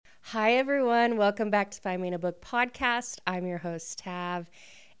Hi, everyone. Welcome back to Find Me in a Book podcast. I'm your host, Tav,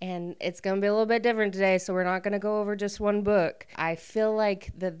 and it's going to be a little bit different today, so we're not going to go over just one book. I feel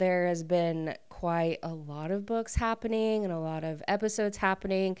like that there has been quite a lot of books happening and a lot of episodes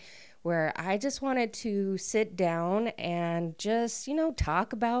happening where I just wanted to sit down and just,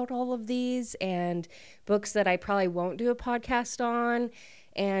 talk about all of these and books that I probably won't do a podcast on,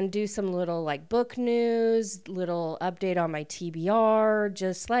 and do some little book news, little update on my TBR,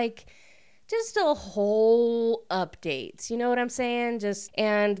 just a whole update. You know what I'm saying?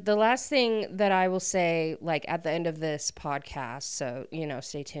 And the last thing that I will say, at the end of this podcast, so,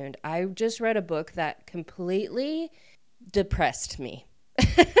 stay tuned. I just read a book that completely depressed me.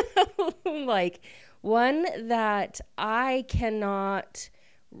 One that I cannot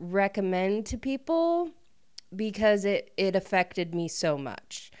recommend to people because it affected me so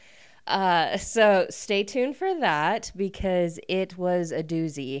much. So stay tuned for that because it was a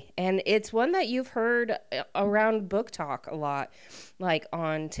doozy. And it's one that you've heard around book talk a lot, like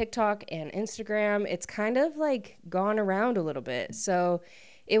on TikTok and Instagram. It's kind of gone around a little bit. So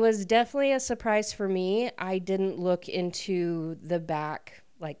it was definitely a surprise for me. I didn't look into the back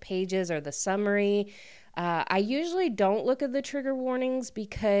pages or the summary. I usually don't look at the trigger warnings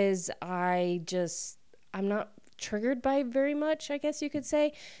because I'm not triggered by very much, I guess you could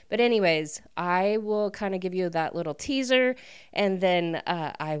say. But anyways, I will kind of give you that little teaser and then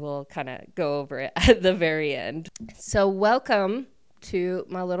I will kind of go over it at the very end. So welcome to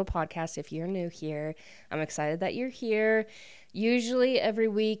my little podcast if you're new here. I'm excited that you're here. Usually every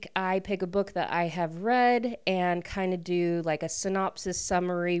week I pick a book that I have read and kind of do a synopsis,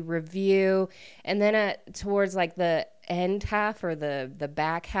 summary, review, and then towards the end half or the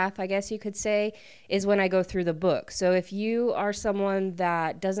back half, I guess you could say, is when I go through the book. So if you are someone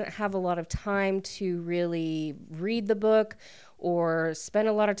that doesn't have a lot of time to really read the book or spend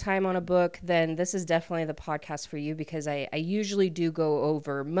a lot of time on a book, then this is definitely the podcast for you because I usually do go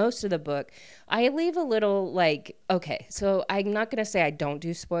over most of the book. I leave a little okay, so I'm not going to say I don't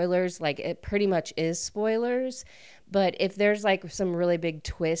do spoilers. It pretty much is spoilers. But if there's some really big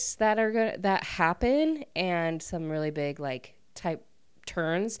twists that happen and some really big type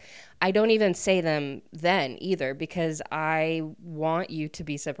turns, I don't even say them then either because I want you to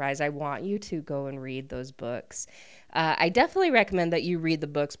be surprised. I want you to go and read those books. I definitely recommend that you read the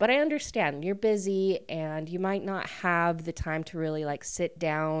books, but I understand you're busy and you might not have the time to really sit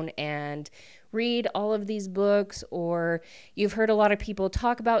down and read all of these books, or you've heard a lot of people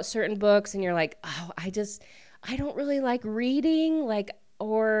talk about certain books and you're like, oh, I don't really like reading,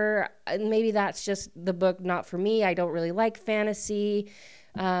 or maybe that's just the book not for me. I don't really like fantasy.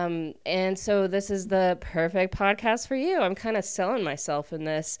 And so this is the perfect podcast for you. I'm kind of selling myself in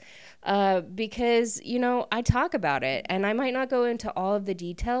this because, I talk about it and I might not go into all of the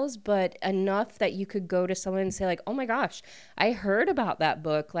details, but enough that you could go to someone and say oh my gosh, I heard about that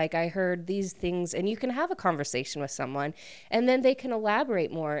book. I heard these things, and you can have a conversation with someone and then they can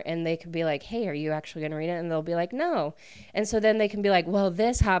elaborate more and they can be hey, are you actually going to read it? And they'll be no. And so then they can be well,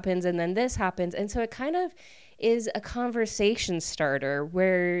 this happens and then this happens. And so it kind of is a conversation starter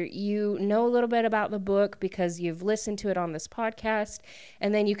where you know a little bit about the book because you've listened to it on this podcast,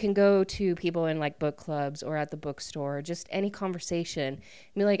 and then you can go to people in book clubs or at the bookstore, just any conversation,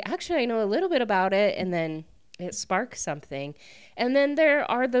 and be actually, I know a little bit about it, and then it sparks something. And then there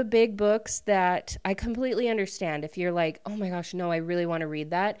are the big books that I completely understand. If you're oh my gosh, no, I really want to read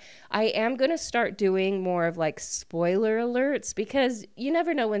that. I am going to start doing more of spoiler alerts because you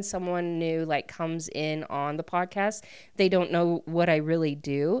never know when someone new comes in on the podcast. They don't know what I really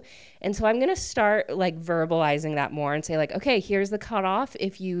do. And so I'm going to start verbalizing that more and say okay, here's the cutoff.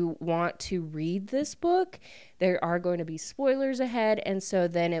 If you want to read this book, there are going to be spoilers ahead. And so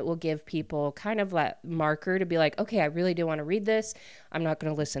then it will give people kind of that marker to be okay, I really do want to read this. I'm not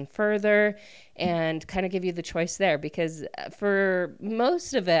going to listen further, and kind of give you the choice there, because for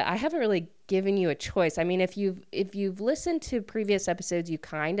most of it, I haven't really given you a choice. I mean, if you've listened to previous episodes, you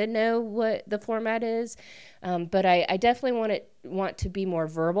kind of know what the format is. But I definitely want to be more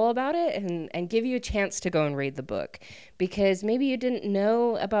verbal about it and give you a chance to go and read the book, because maybe you didn't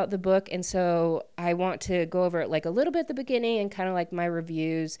know about the book. And so I want to go over it a little bit at the beginning and kind of my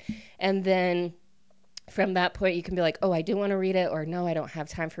reviews. And then from that point, you can be oh, I do want to read it, or no, I don't have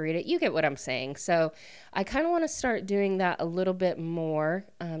time to read it. You get what I'm saying. So I kind of want to start doing that a little bit more,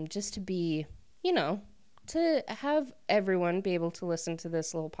 just to be, to have everyone be able to listen to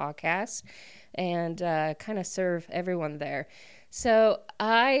this little podcast and kind of serve everyone there. So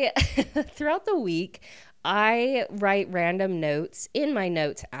throughout the week, I write random notes in my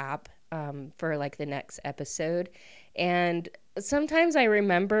notes app for the next episode. And sometimes I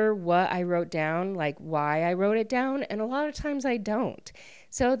remember what I wrote down, like why I wrote it down, and a lot of times I don't.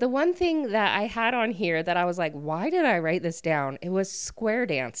 So the one thing that I had on here that I was like, why did I write this down? It was square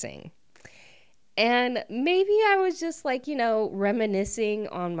dancing. And maybe I was just like, reminiscing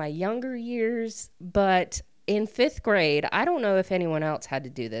on my younger years, but in fifth grade, I don't know if anyone else had to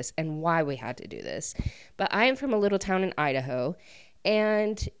do this and why we had to do this, but I am from a little town in Idaho,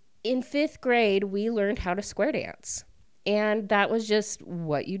 and in fifth grade, we learned how to square dance, and that was just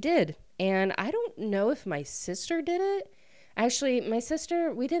what you did. And I don't know if my sister did it. Actually, my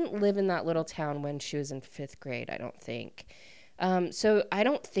sister, we didn't live in that little town when she was in fifth grade, I don't think. So I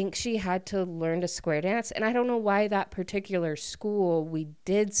don't think she had to learn to square dance, and I don't know why that particular school we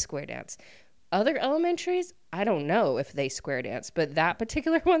did square dance. Other elementaries, I don't know if they square dance, but that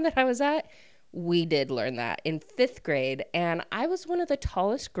particular one that I was at, we did learn that in fifth grade, and I was one of the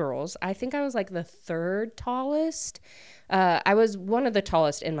tallest girls. I think I was like the third tallest. I was one of the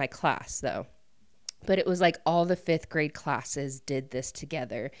tallest in my class, though. But it was like all the fifth grade classes did this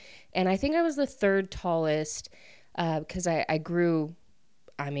together, and I think I was the third tallest. Because I grew,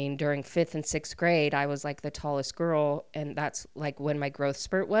 during fifth and sixth grade, I was like the tallest girl, and that's like when my growth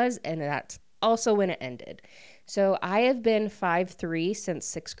spurt was, and that's also when it ended. So I have been 5'3" since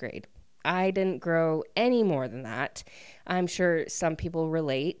sixth grade. I didn't grow any more than that. I'm sure some people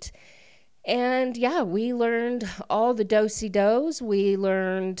relate. And yeah, we learned all the do-si-dos. We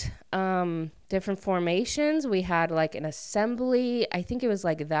learned different formations. We had like an assembly. I think it was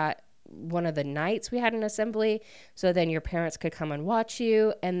like that one of the nights we had an assembly, so then your parents could come and watch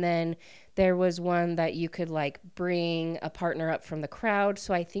you. And then there was one that you could like bring a partner up from the crowd.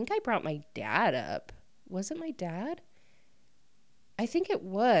 So I think I brought my dad up. Was it my dad? I think it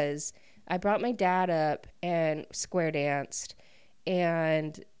was. I brought my dad up and square danced.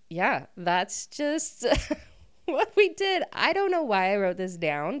 And yeah, that's just what we did. I don't know why I wrote this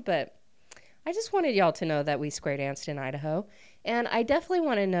down, but I just wanted y'all to know that we square danced in Idaho. And I definitely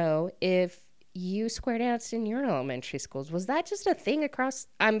want to know if you square danced in your elementary schools. Was that just a thing across?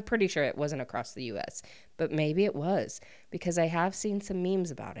 I'm pretty sure it wasn't across the U.S., but maybe it was, because I have seen some memes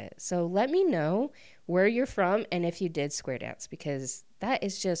about it. So let me know where you're from and if you did square dance, because that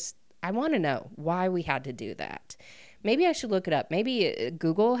is just, I want to know why we had to do that. Maybe I should look it up. Maybe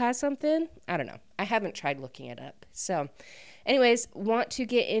Google has something. I don't know. I haven't tried looking it up. So anyways, want to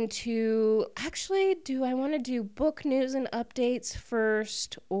get into, actually, do I want to do book news and updates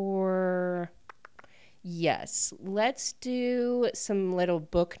first, or yes, let's do some little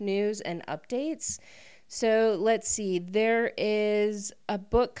book news and updates. So let's see, there is a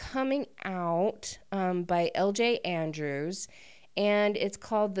book coming out by L.J. Andrews, and it's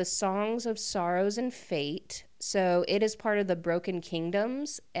called The Songs of Sorrows and Fate. So it is part of the Broken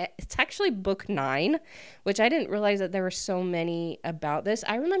Kingdoms. It's actually book 9, which I didn't realize that there were so many about this.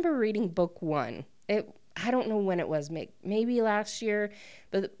 I remember reading book 1. I don't know when it was, maybe last year,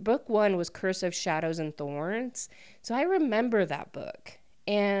 but book 1 was Curse of Shadows and Thorns. So I remember that book.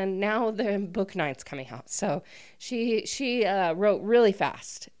 And now the book 9's coming out. So she wrote really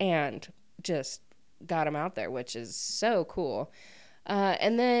fast and just got them out there, which is so cool.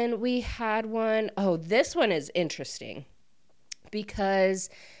 And then we had one. Oh, this one is interesting because,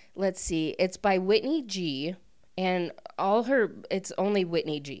 let's see, it's by Whitney G. And it's only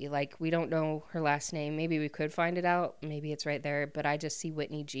Whitney G. Like, we don't know her last name. Maybe we could find it out. Maybe it's right there, but I just see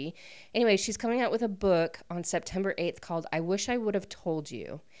Whitney G. Anyway, she's coming out with a book on September 8th called I Wish I Would Have Told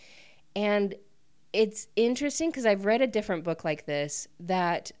You. And it's interesting because I've read a different book like this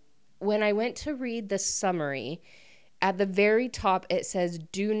that when I went to read the summary, at the very top, it says,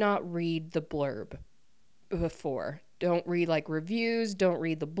 do not read the blurb before. Don't read like reviews. Don't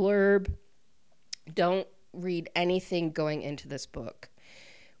read the blurb. Don't read anything going into this book,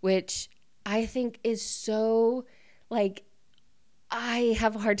 which I think is so, like, I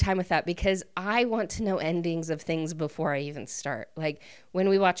have a hard time with that because I want to know endings of things before I even start. Like, when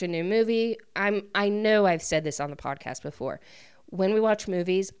we watch a new movie, I know I've said this on the podcast before. When we watch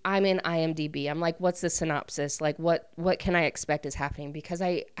movies, I'm in IMDb. I'm like, what's the synopsis? Like, what can I expect is happening? Because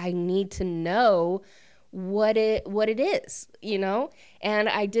I need to know what it is, you know? And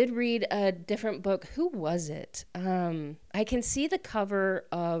I did read a different book. Who was it? I can see the cover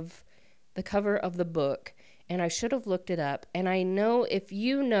of the book, and I should have looked it up. And I know if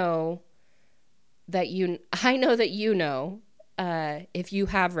you know that if you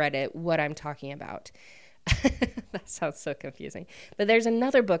have read it, what I'm talking about. That sounds so confusing. But there's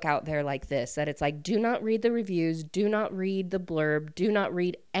another book out there like this that it's like, do not read the reviews, do not read the blurb, do not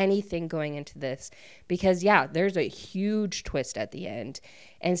read anything going into this. Because, yeah, there's a huge twist at the end.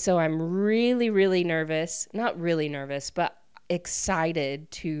 And so I'm really, really nervous. Not really nervous, but excited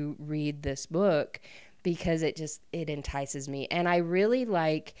to read this book because it entices me. And I really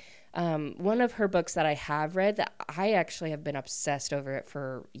like one of her books that I have read that I actually have been obsessed over it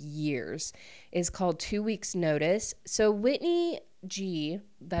for years is called 2 Weeks Notice. So Whitney G,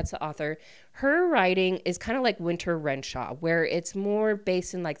 that's the author, her writing is kind of like Winter Renshaw, where it's more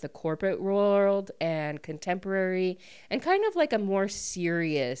based in like the corporate world and contemporary and kind of like a more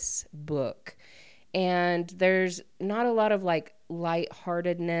serious book. And there's not a lot of like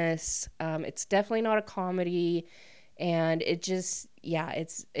lightheartedness. It's definitely not a comedy. And it just, yeah,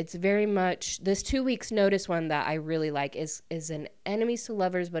 it's very much this 2 weeks notice one that I really like is an enemies to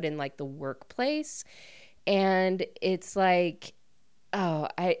lovers, but in like the workplace. And it's like,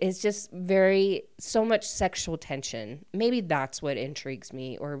 it's just so much sexual tension. Maybe that's what intrigues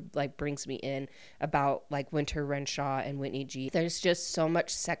me or like brings me in about like Winter Renshaw and Whitney G. There's just so much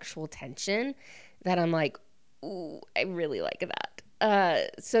sexual tension that I'm like, ooh, I really like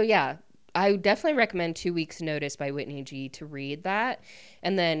that. So yeah, I definitely recommend 2 Weeks Notice by Whitney G to read that.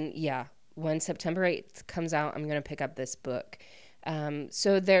 And then, yeah, when September 8th comes out, I'm going to pick up this book.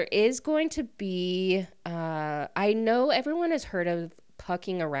 So there is going to be, I know everyone has heard of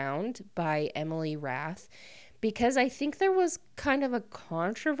Pucking Around by Emily Rath because I think there was kind of a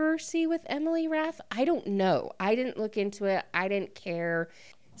controversy with Emily Rath. I don't know. I didn't look into it. I didn't care.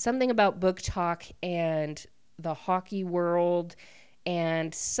 Something about book talk and the hockey world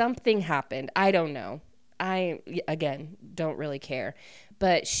and something happened. I don't know. I, again, don't really care.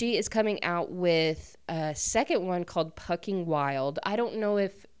 But she is coming out with a second one called Pucking Wild. I don't know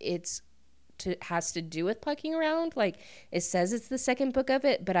if has to do with Pucking Around. Like, it says it's the second book of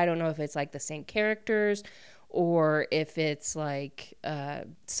it, but I don't know if it's like the same characters or if it's like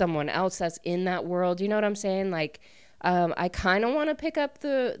someone else that's in that world. You know what I'm saying? Like, I kind of want to pick up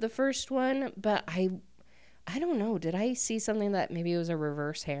the first one, but I don't know. Did I see something that maybe it was a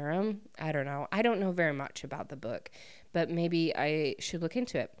reverse harem? I don't know. I don't know very much about the book, but maybe I should look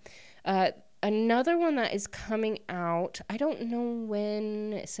into it. Another one that is coming out, I don't know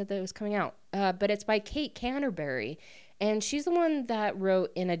when it said that it was coming out, but it's by Kate Canterbury, and she's the one that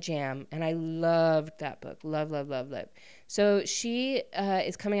wrote In a Jam, and I loved that book. Love, love, love, love. So she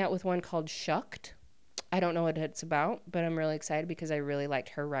is coming out with one called Shucked. I don't know what it's about, but I'm really excited because I really liked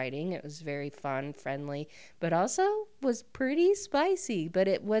her writing. It was very fun, friendly, but also was pretty spicy. But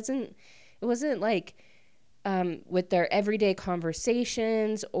it wasn't like with their everyday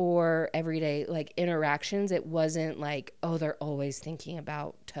conversations or everyday like interactions. It wasn't like, oh, they're always thinking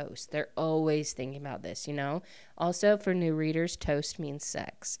about toast. They're always thinking about this, you know. Also, for new readers, toast means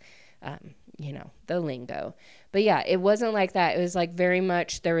sex. You know, the lingo. But yeah, it wasn't like that. It was like very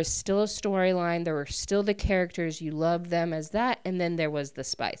much, there was still a storyline. There were still the characters. You loved them as that. And then there was the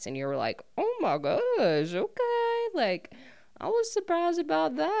spice. And you were like, oh my gosh, okay. Like, I was surprised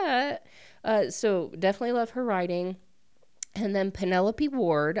about that. So definitely love her writing. And then Penelope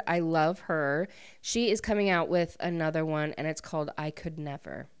Ward, I love her. She is coming out with another one, and it's called I Could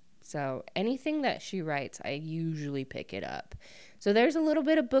Never. So anything that she writes, I usually pick it up. So there's a little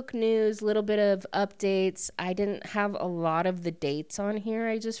bit of book news, a little bit of updates. I didn't have a lot of the dates on here,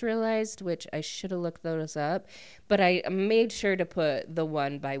 I just realized, which I should have looked those up. But I made sure to put the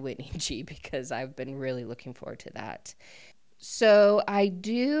one by Whitney G because I've been really looking forward to that. So I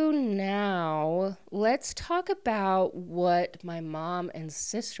do now. Let's talk about what my mom and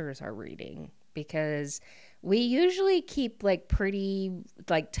sisters are reading because we usually keep like pretty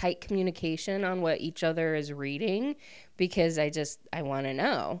like tight communication on what each other is reading because I want to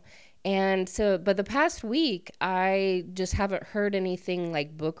know. And so, but the past week, I just haven't heard anything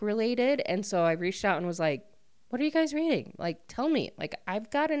like book related. And so I reached out and was like, what are you guys reading? Like, tell me. Like, I've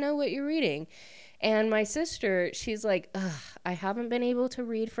got to know what you're reading. And my sister, she's like, ugh, I haven't been able to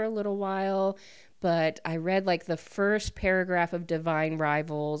read for a little while, but I read like the first paragraph of Divine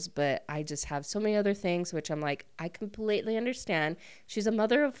Rivals, but I just have so many other things, which I'm like, I completely understand. She's a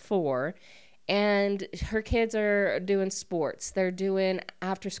mother of 4. And her kids are doing sports. They're doing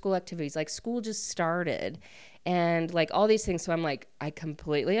after school activities. Like school just started and like all these things. So I'm like, I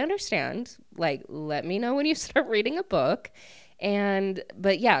completely understand. Like, let me know when you start reading a book.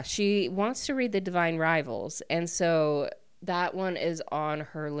 But yeah, she wants to read the Divine Rivals. And so that one is on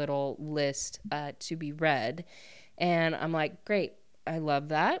her little list to be read. And I'm like, great. I love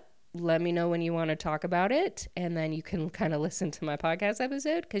that. let me know when you want to talk about it, and then you can kind of listen to my podcast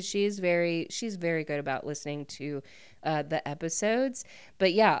episode, because she's very good about listening to the episodes.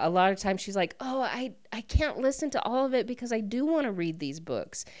 But yeah, a lot of times she's like, oh, I can't listen to all of it because I do want to read these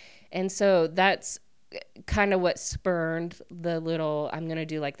books. And so that's kind of what spurred the little, I'm gonna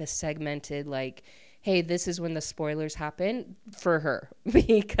do like the segmented, like, hey, this is when the spoilers happen for her.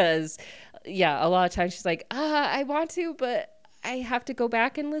 Because yeah, a lot of times she's like, I want to, but I have to go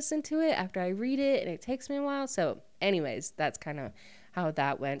back and listen to it after I read it, and it takes me a while. So anyways, that's kind of how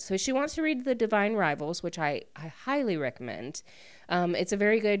that went. So she wants to read The Divine Rivals, which I highly recommend. It's a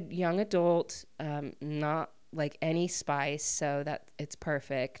very good young adult, not like any spice, so that it's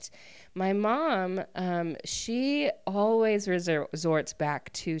perfect. My mom, she always resorts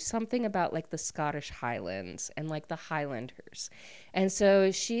back to something about like the Scottish Highlands and like the Highlanders. And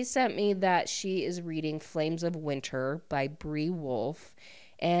so she sent me that she is reading Flames of Winter by Bree Wolfe.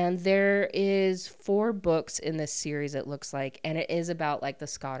 And there is 4 books in this series, it looks like, and it is about like the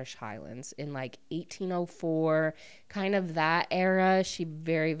Scottish Highlands in like 1804, kind of that era. She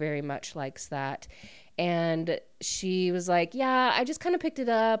very, very much likes that. And she was like, yeah, I just kind of picked it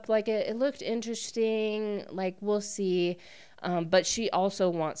up. Like, it looked interesting. Like, we'll see. But she also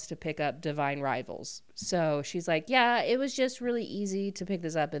wants to pick up Divine Rivals. So she's like, yeah, it was just really easy to pick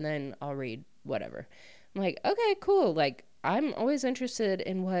this up, and then I'll read whatever. I'm like, okay, cool. Like, I'm always interested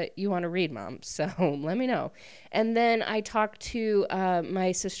in what you want to read, Mom. So let me know. And then I talked to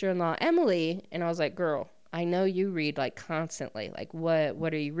my sister-in-law, Emily, and I was like, girl, I know you read like constantly. Like,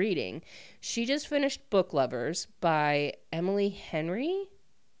 what are you reading? She just finished Book Lovers by Emily Henry.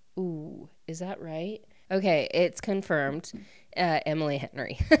 Ooh, is that right? Okay, it's confirmed. Emily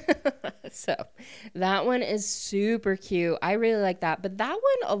Henry. So that one is super cute. I really like that. But that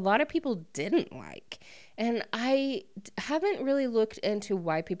one, a lot of people didn't like. And I haven't really looked into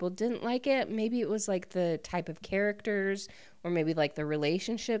why people didn't like it. Maybe it was like the type of characters, or maybe like the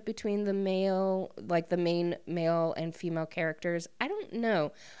relationship between the male, like the main male and female characters. I don't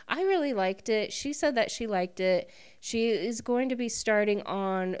know. I really liked it. She said that she liked it. She is going to be starting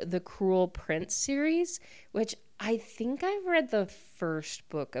on the Cruel Prince series, which I think I've read the first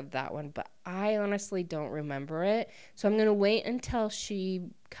book of that one, but I honestly don't remember it. So I'm going to wait until she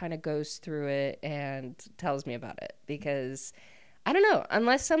kind of goes through it and tells me about it, because I don't know,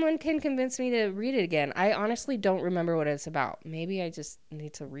 unless someone can convince me to read it again. I honestly don't remember what it's about. Maybe I just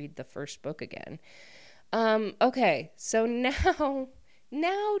need to read the first book again. Okay, so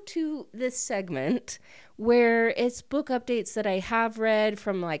now to this segment where it's book updates that I have read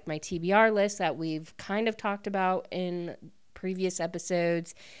from like my TBR list that we've kind of talked about in previous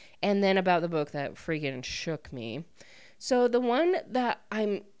episodes, and then about the book that freaking shook me. So the one that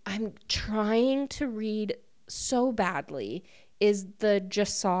I'm trying to read so badly is the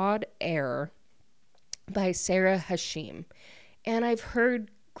Jasad Heir by Sara Hashem. And I've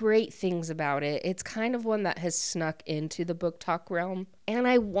heard great things about it. It's kind of one that has snuck into the book talk realm, and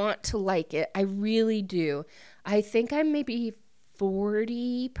I want to like it. I really do. I think I'm maybe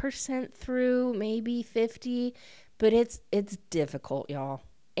 40% through, maybe 50, but it's difficult, y'all.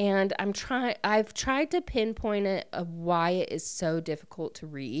 And I've tried to pinpoint it of why it is so difficult to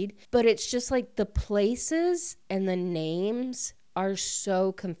read, but it's just like the places and the names are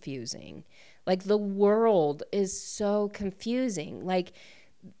so confusing. Like the world is so confusing. Like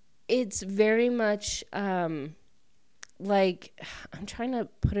it's very much like, I'm trying to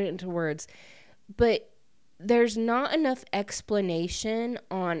put it into words, but there's not enough explanation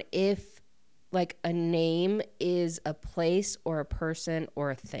on if like a name is a place or a person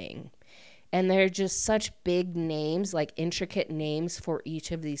or a thing. And they're just such big names, like intricate names for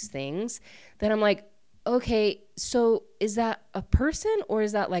each of these things, that I'm like, okay, so is that a person, or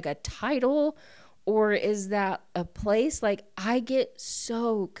is that like a title, or is that a place? Like I get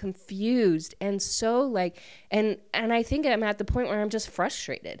so confused and so like, and I think I'm at the point where I'm just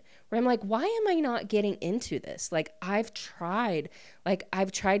frustrated, where I'm like, why am I not getting into this? Like I've tried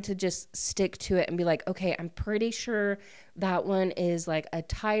to just stick to it and be like, okay, I'm pretty sure that one is like a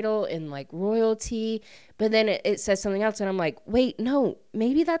title in like royalty, but then it says something else, and I'm like, wait, no,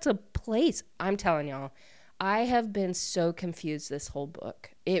 maybe that's a place. I'm telling y'all, I have been so confused this whole book.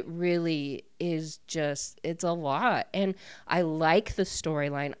 It really is just, it's a lot. And I like the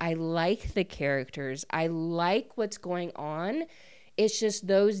storyline. I like the characters. I like what's going on. It's just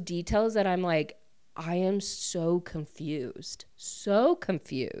those details that I'm like, I am so confused. So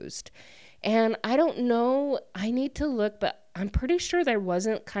confused. And I don't know, I need to look, but I'm pretty sure there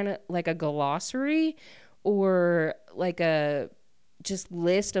wasn't kind of like a glossary or like a just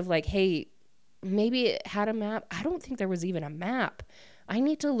list of like, hey, maybe it had a map. I don't think there was even a map. I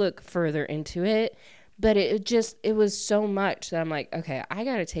need to look further into it. But it was so much that I'm like, okay, I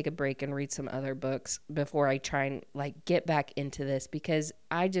got to take a break and read some other books before I try and like get back into this, because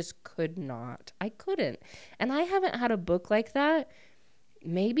I just could not. I couldn't. And I haven't had a book like that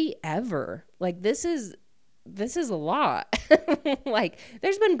maybe ever. Like this is a lot. Like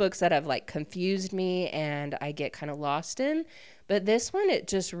there's been books that have like confused me and I get kind of lost in, but this one, it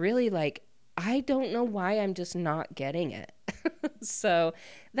just really like, I don't know why I'm just not getting it. So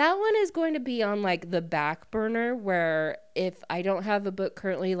that one is going to be on like the back burner, where if I don't have a book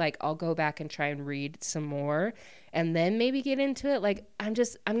currently, like I'll go back and try and read some more and then maybe get into it. Like I'm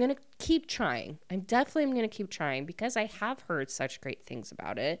going to keep trying. I'm going to keep trying, because I have heard such great things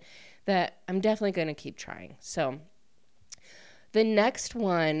about it that I'm definitely going to keep trying. So the next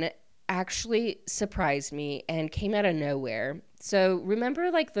one actually surprised me and came out of nowhere. So remember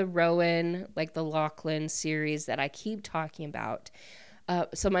like the Rowan, like the Lachlan series that I keep talking about.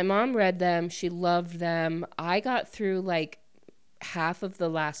 So my mom read them. She loved them. I got through like half of the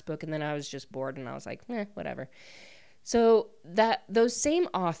last book and then I was just bored and I was like, whatever. So those same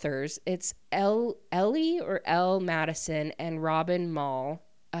authors, it's Elle Madison and Robin Mahle.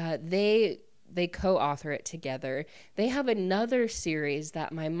 They co-author it together. They have another series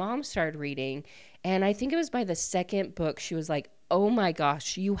that my mom started reading, and I think it was by the second book she was like, oh my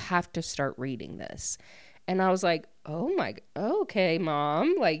gosh, you have to start reading this. And I was like, okay,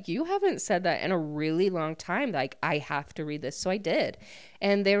 Mom, like you haven't said that in a really long time. Like I have to read this. So I did.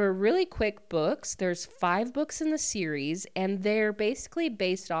 And they were really quick books. There's 5 books in the series, and they're basically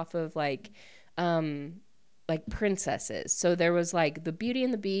based off of like princesses. So there was like the Beauty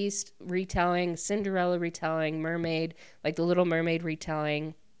and the Beast retelling, Cinderella retelling, Mermaid, like the Little Mermaid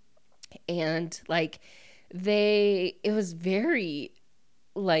retelling. And like it was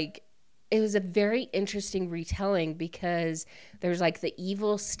a very interesting retelling, because there's like the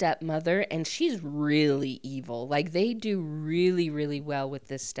evil stepmother, and she's really evil. Like they do really, really well with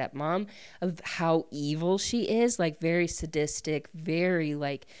this stepmom of how evil she is, like very sadistic, very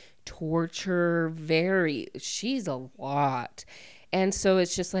like torture, she's a lot. And so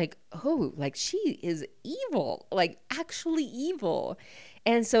it's just like, oh, like she is evil, like actually evil.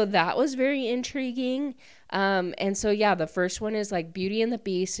 And so that was very intriguing. And so, yeah, the first one is like Beauty and the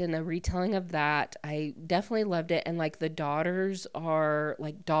Beast and the retelling of that. I definitely loved it. And like the daughters are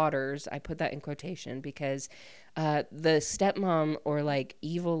like daughters. I put that in quotation because the stepmom or like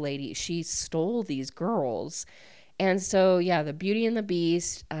evil lady, she stole these girls. And so, yeah, the Beauty and the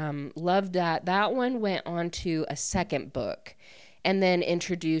Beast, loved that. That one went on to a second book and then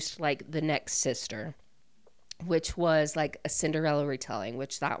introduced like the next sister, which was like a Cinderella retelling,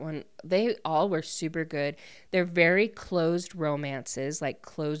 which that one, they all were super good. They're very closed romances, like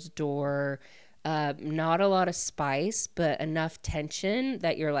closed door, not a lot of spice, but enough tension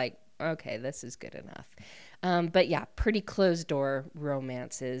that you're like, okay, this is good enough. But yeah, pretty closed door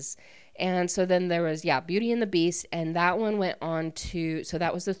romances. And so then there was, Beauty and the Beast. And that one went on to, so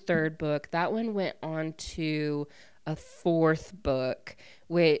that was the third book. That one went on to a fourth book,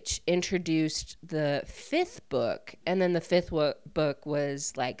 which introduced the fifth book. And then the fifth book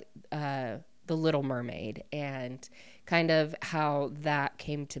was like The Little Mermaid and kind of how that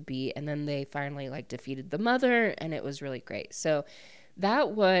came to be. And then they finally like defeated the mother, and it was really great. So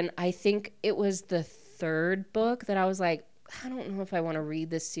that one, I think it was the third book that I was like, I don't know if I want to read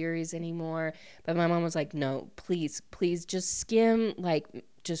this series anymore. But my mom was like, no, please just skim, like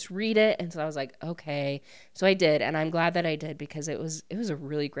just read it. And so I was like, okay. So I did, and I'm glad that I did, because it was a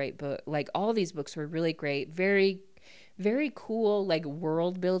really great book. Like all these books were really great, very, very cool, like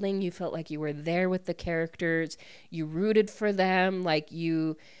world building. You felt like you were there with the characters, you rooted for them, like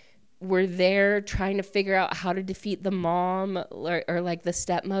you were there trying to figure out how to defeat the mom or like the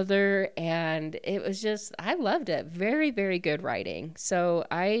stepmother. And it was just, I loved it. Very, very good writing. So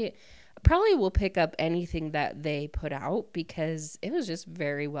I probably will pick up anything that they put out, because it was just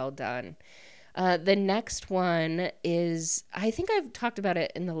very well done. The next one is, I think I've talked about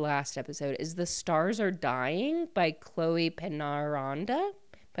it in the last episode, is The Stars Are Dying by Chloe Penaranda.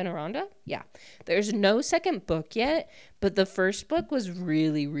 Yeah. There's no second book yet, but the first book was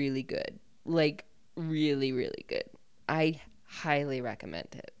really, really good. Like, really, really good. I highly recommend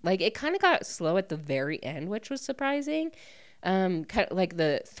it. Like, it kind of got slow at the very end, which was surprising. Kind of like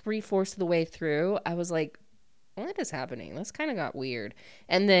the 3/4 of the way through, I was like, what is happening? This kind of got weird.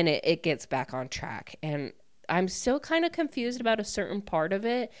 And then it gets back on track. And I'm still kind of confused about a certain part of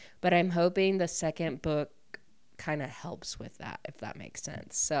it, but I'm hoping the second book kind of helps with that, if that makes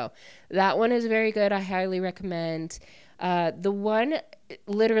sense. So that one is very good. I highly recommend. The one,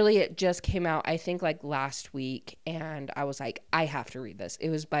 literally, it just came out, I think, like last week, and I was like, I have to read this. It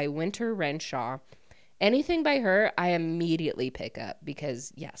was by Renshaw. Anything by her, I immediately pick up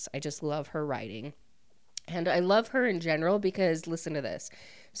because, yes, I just love her writing. And I love her in general because, listen to this.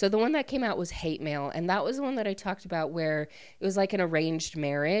 So the one that came out was Hate Mail, and that was the one that I talked about where it was like an arranged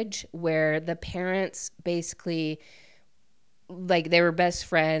marriage where the parents basically, like, they were best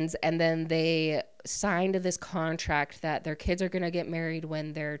friends, and then they signed this contract that their kids are going to get married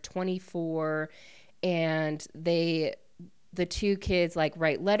when they're 24, and the two kids like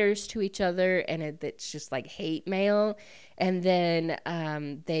write letters to each other, and it's just like hate mail, and then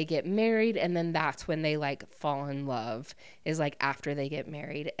they get married, and then that's when they like fall in love, is like after they get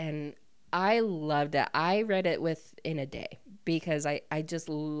married. And I loved it. I read it within a day because I just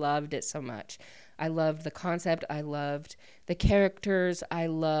loved it so much. I loved the concept. I loved the characters. I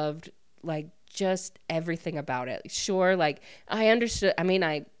loved like just everything about it. Sure, like I understood. I mean,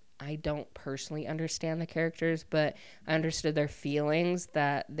 I don't personally understand the characters, but I understood their feelings,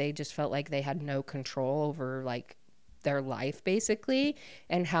 that they just felt like they had no control over like their life basically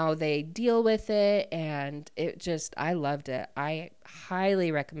and how they deal with it. And it just, I loved it. I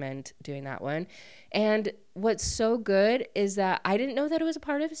highly recommend doing that one. And what's so good is that I didn't know that it was a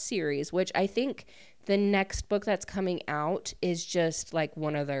part of a series, which I think the next book that's coming out is just like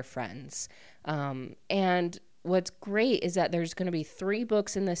one of their friends. And what's great is that there's going to be 3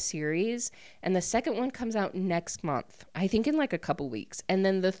 books in this series, and the second one comes out next month, I think in like a couple weeks. And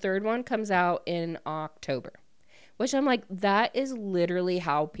then the third one comes out in October, which I'm like, that is literally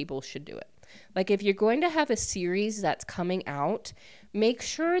how people should do it. Like if you're going to have a series that's coming out, make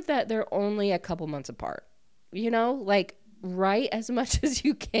sure that they're only a couple months apart, like write as much as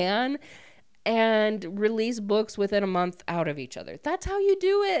you can and release books within a month out of each other. That's how you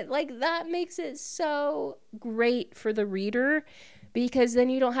do it. Like that makes it so great for the reader, because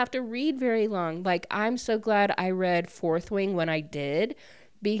then you don't have to read very long. Like I'm so glad I read Fourth Wing when I did,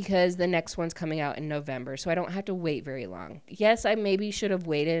 because the next one's coming out in November, so I don't have to wait very long. Yes, I maybe should have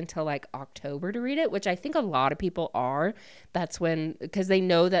waited until like October to read it, which I think a lot of people are. That's when, because they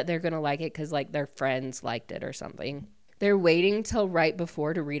know that they're going to like it because like their friends liked it or something. They're waiting till right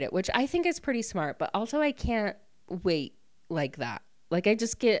before to read it, which I think is pretty smart, but also I can't wait like that. Like I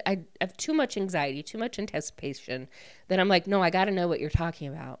have too much anxiety, too much anticipation that I'm like, no, I got to know what you're talking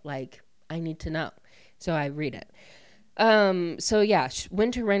about. Like I need to know. So I read it. So yeah,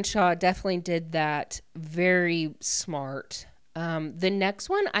 Renshaw definitely did that. Very smart. The next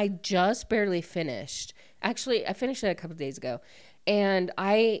one I just barely finished. Actually, I finished it a couple days ago. And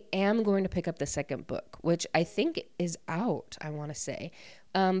I am going to pick up the second book, which I think is out, I want to say.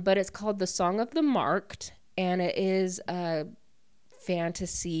 But it's called The Song of the Marked, and it is a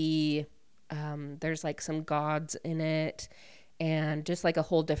fantasy. There's like some gods in it, and just like a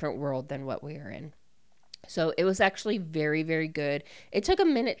whole different world than what we are in. So it was actually very, very good. It took a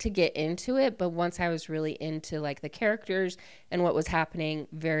minute to get into it, but once I was really into like the characters and what was happening,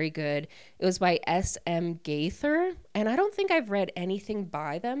 very good. It was by S.M. Gaither, and I don't think I've read anything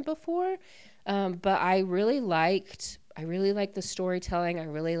by them before, but I really liked the storytelling. I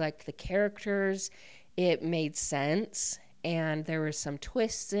really liked the characters. It made sense, and there were some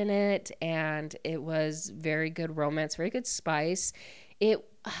twists in it, and it was very good romance, very good spice.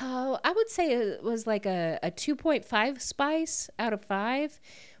 I would say it was like a 2.5 spice out of 5,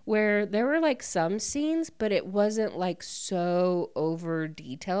 where there were like some scenes, but it wasn't like so over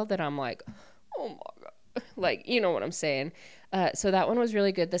detailed that I'm like, oh my God, like, you know what I'm saying? So that one was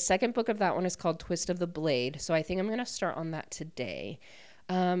really good. The second book of that one is called Twist of the Blade. So I think I'm going to start on that today.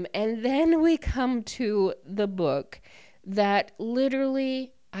 And then we come to the book that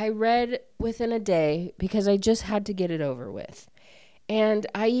literally I read within a day because I just had to get it over with. And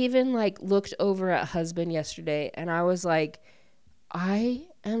I even like looked over at husband yesterday, and I was like, I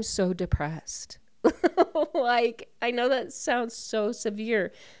am so depressed. Like, I know that sounds so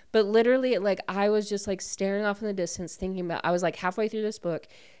severe, but literally like I was just like staring off in the distance thinking about, I was like halfway through this book,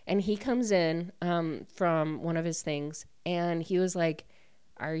 and he comes in from one of his things, and he was like,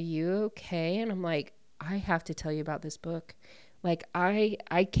 are you okay? And I'm like, I have to tell you about this book. Like I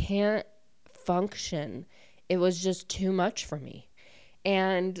can't function. It was just too much for me.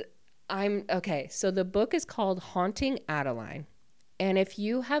 And okay, so the book is called Haunting Adeline. And if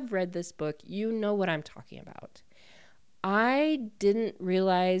you have read this book, you know what I'm talking about. I didn't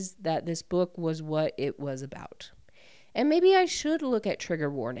realize that this book was what it was about. And maybe I should look at trigger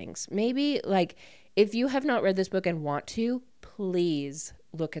warnings. Maybe, if you have not read this book and want to, please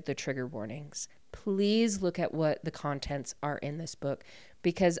look at the trigger warnings. please look at what the contents are in this book,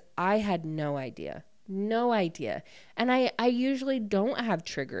 because I had no idea. No idea. And I usually don't have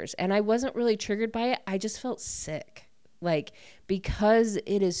triggers, and I wasn't really triggered by it. I just felt sick. Like, because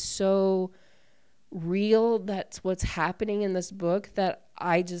it is so real, that's what's happening in this book, that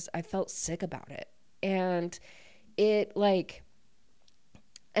I felt sick about it. And it like,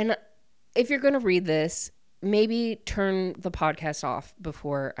 and if you're going to read this, maybe turn the podcast off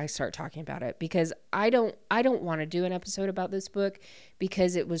before I start talking about it, because I don't want to do an episode about this book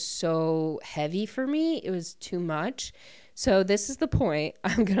because it was so heavy for me. It was too much. So this is the point.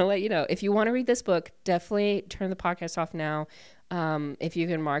 I'm going to let you know. If you want to read this book, definitely turn the podcast off now. If you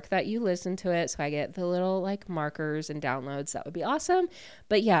can mark that you listen to it, so I get the little like markers and downloads, that would be awesome.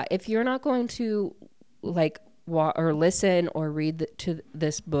 But yeah, if you're not going to like or listen or read to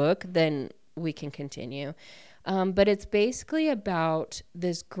this book, then we can continue. But it's basically about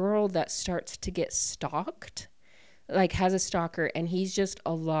this girl that starts to get stalked, like has a stalker, and he's just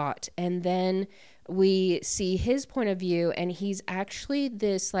a lot. And then we see his point of view, and he's actually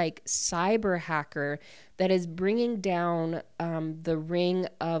this like cyber hacker that is bringing down the ring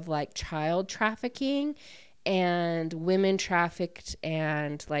of like child trafficking and women trafficked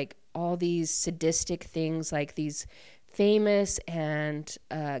and like all these sadistic things. Like these famous and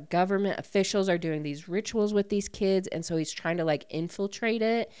government officials are doing these rituals with these kids, and so he's trying to like infiltrate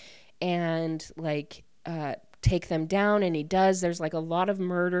it and like take them down, and he does. There's like a lot of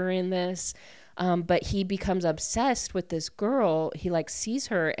murder in this, but he becomes obsessed with this girl. He like sees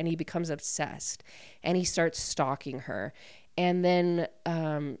her and he becomes obsessed, and he starts stalking her. And then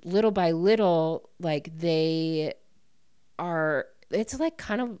little by little, like it's like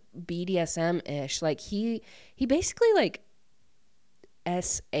kind of BDSM-ish. Like he basically like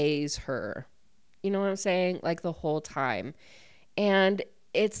SAs her. You know what I'm saying? Like the whole time. And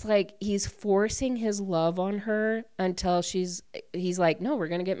it's like he's forcing his love on her until he's like, no, we're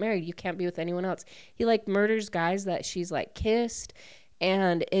going to get married. You can't be with anyone else. He like murders guys that she's like kissed.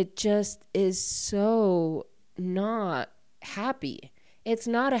 And it just is so not happy. It's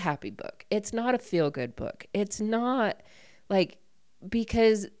not a happy book. It's not a feel-good book. It's not like,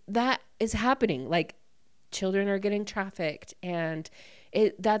 because that is happening. Like children are getting trafficked, and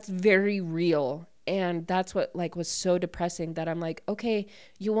that's very real. And that's what like was so depressing, that I'm like, okay,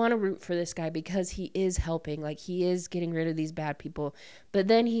 you want to root for this guy because he is helping, like he is getting rid of these bad people. But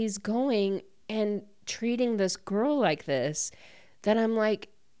then he's going and treating this girl like this, that I'm like,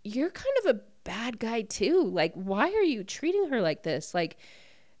 you're kind of a bad guy too. Like, why are you treating her like this? Like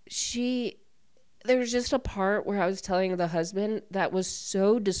there's just a part where I was telling the husband that was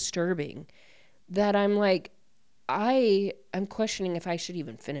so disturbing that I'm like, I'm questioning if I should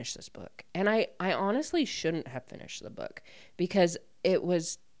even finish this book. And I honestly shouldn't have finished the book because it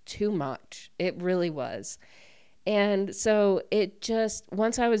was too much. It really was. And so it just,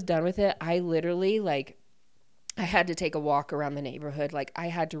 once I was done with it, I literally like, I had to take a walk around the neighborhood. Like I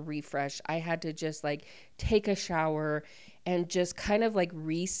had to refresh. I had to just like take a shower and just kind of like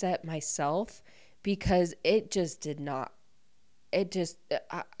reset myself, because it just did not,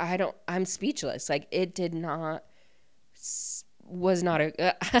 I'm speechless. Like it did not, was not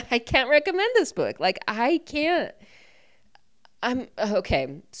I can't recommend this book. Like okay.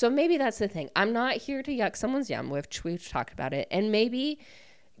 So maybe that's the thing. I'm not here to yuck someone's yum, which we've talked about it. And maybe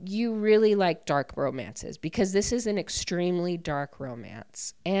you really like dark romances, because this is an extremely dark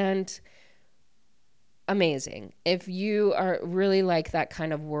romance, and amazing. If you are really like that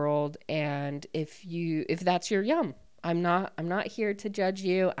kind of world, and if that's your yum, I'm not here to judge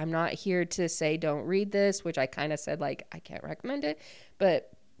you. I'm not here to say don't read this, which I kind of said like I can't recommend it, but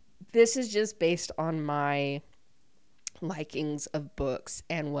this is just based on my likings of books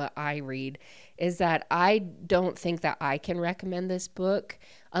and what I read, is that I don't think that I can recommend this book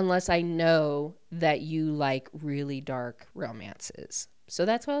unless I know that you like really dark romances. So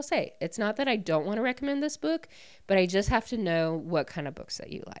that's what I'll say. It's not that I don't want to recommend this book, but I just have to know what kind of books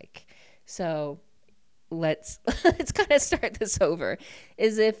that you like. So let's kind of start this over.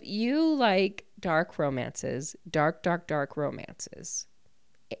 Is if you like dark romances, dark romances,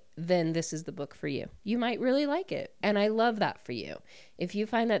 then this is the book for you. You might really like it. And I love that for you. If you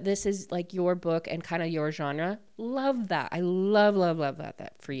find that this is like your book and kind of your genre, love that. I love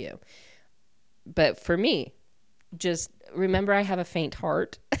that for you. But for me, just remember, I have a faint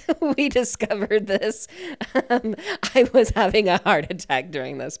heart. We discovered this. I was having a heart attack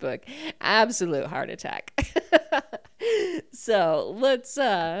during this book. Absolute heart attack. So let's,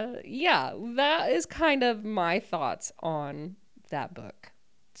 that is kind of my thoughts on that book.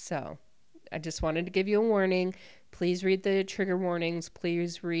 So I just wanted to give you a warning. Please read the trigger warnings.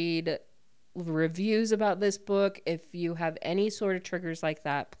 Please read reviews about this book. If you have any sort of triggers like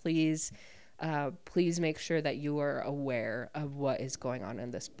that, please make sure that you are aware of what is going on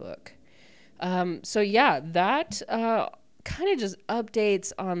in this book. So yeah, that kind of just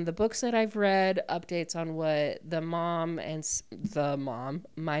updates on the books that I've read, updates on what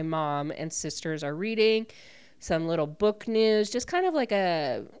my mom and sisters are reading, some little book news, just kind of like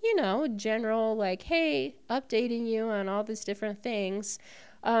a, general, like, hey, updating you on all these different things.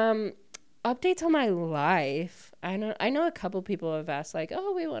 Updates on my life. I know a couple people have asked, like,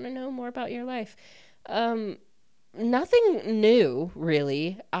 oh, we want to know more about your life. Nothing new,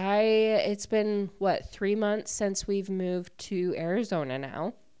 really. It's been 3 months since we've moved to Arizona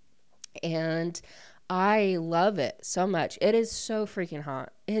now, and I love it so much. It is so freaking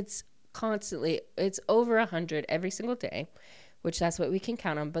hot. It's over 100 every single day, which that's what we can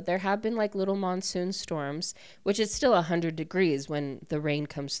count on. But there have been like little monsoon storms, which is still 100 degrees when the rain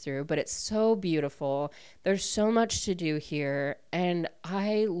comes through, but it's so beautiful. There's so much to do here, and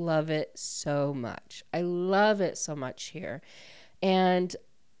I love it so much. I love it so much here.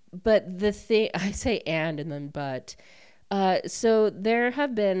 But the thing, I say and then but, so there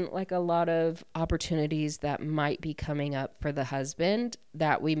have been like a lot of opportunities that might be coming up for the husband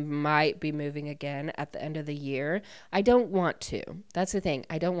that we might be moving again at the end of the year. I don't want to. That's the thing.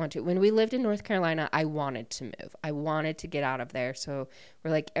 I don't want to. When we lived in North Carolina, I wanted to move. I wanted to get out of there. So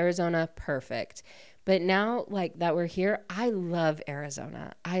we're like, Arizona, perfect. But now, like that we're here, I love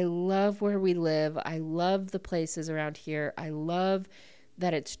Arizona. I love where we live. I love the places around here. I love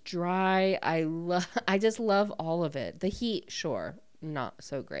that it's dry. I just love all of it. The heat, sure, not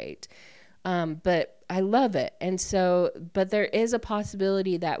so great. But I love it. And so, but there is a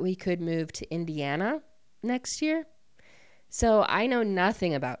possibility that we could move to Indiana next year. So I know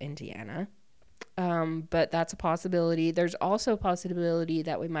nothing about Indiana. But that's a possibility. There's also a possibility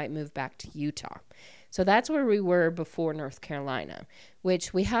that we might move back to Utah. So that's where we were before North Carolina,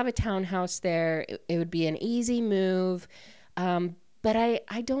 which we have a townhouse there. It would be an easy move. But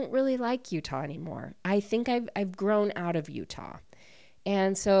I don't really like Utah anymore. I think I've grown out of Utah.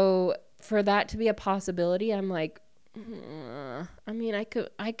 And so for that to be a possibility, I'm like, I mean, I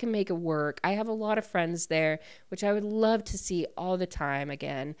can make it work. I have a lot of friends there, which I would love to see all the time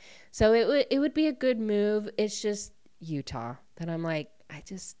again. So it would be a good move. It's just Utah that I'm like,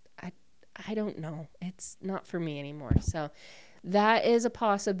 I don't know. It's not for me anymore. So that is a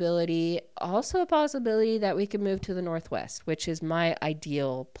possibility. Also a possibility that we could move to the Northwest, which is my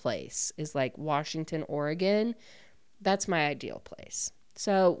ideal place, is like Washington, Oregon. That's my ideal place.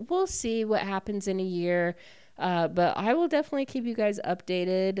 So we'll see what happens in a year. But I will definitely keep you guys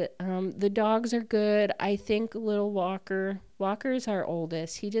updated. The dogs are good. I think little Walker's our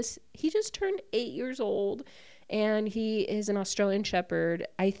oldest. He just turned 8 years old, and he is an Australian Shepherd.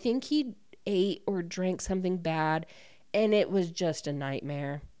 I think he ate or drank something bad, and it was just a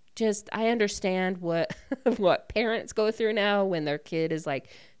nightmare. I understand what what parents go through now when their kid is like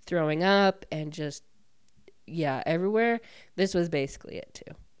throwing up and just, yeah, everywhere. This was basically it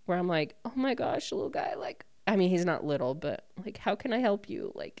too, where I'm like, oh my gosh, little guy, like, I mean, he's not little, but like, how can I help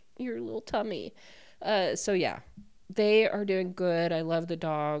you? Like, your little tummy. So yeah, they are doing good. I love the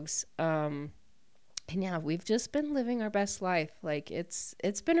dogs. And yeah, we've just been living our best life. Like, it's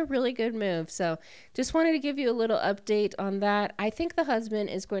been a really good move. So just wanted to give you a little update on that. I think the husband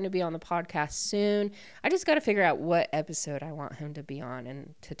is going to be on the podcast soon. I just got to figure out what episode I want him to be on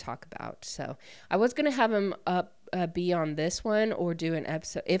and to talk about. So I was going to have him be on this one, or do an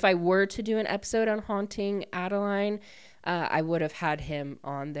episode. If I were to do an episode on haunting Adeline, I would have had him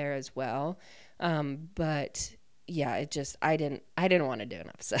on there as well. But yeah, I didn't want to do an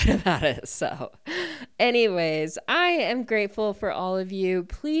episode about it. So anyways, I am grateful for all of you.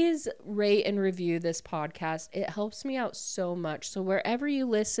 Please rate and review this podcast. It helps me out so much. So wherever you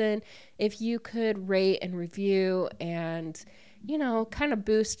listen, if you could rate and review and, kind of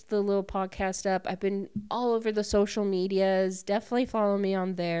boost the little podcast up. I've been all over the social medias. Definitely follow me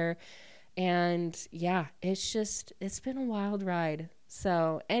on there. And yeah, it's been a wild ride.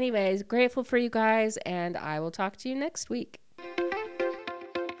 So anyways, grateful for you guys, and I will talk to you next week.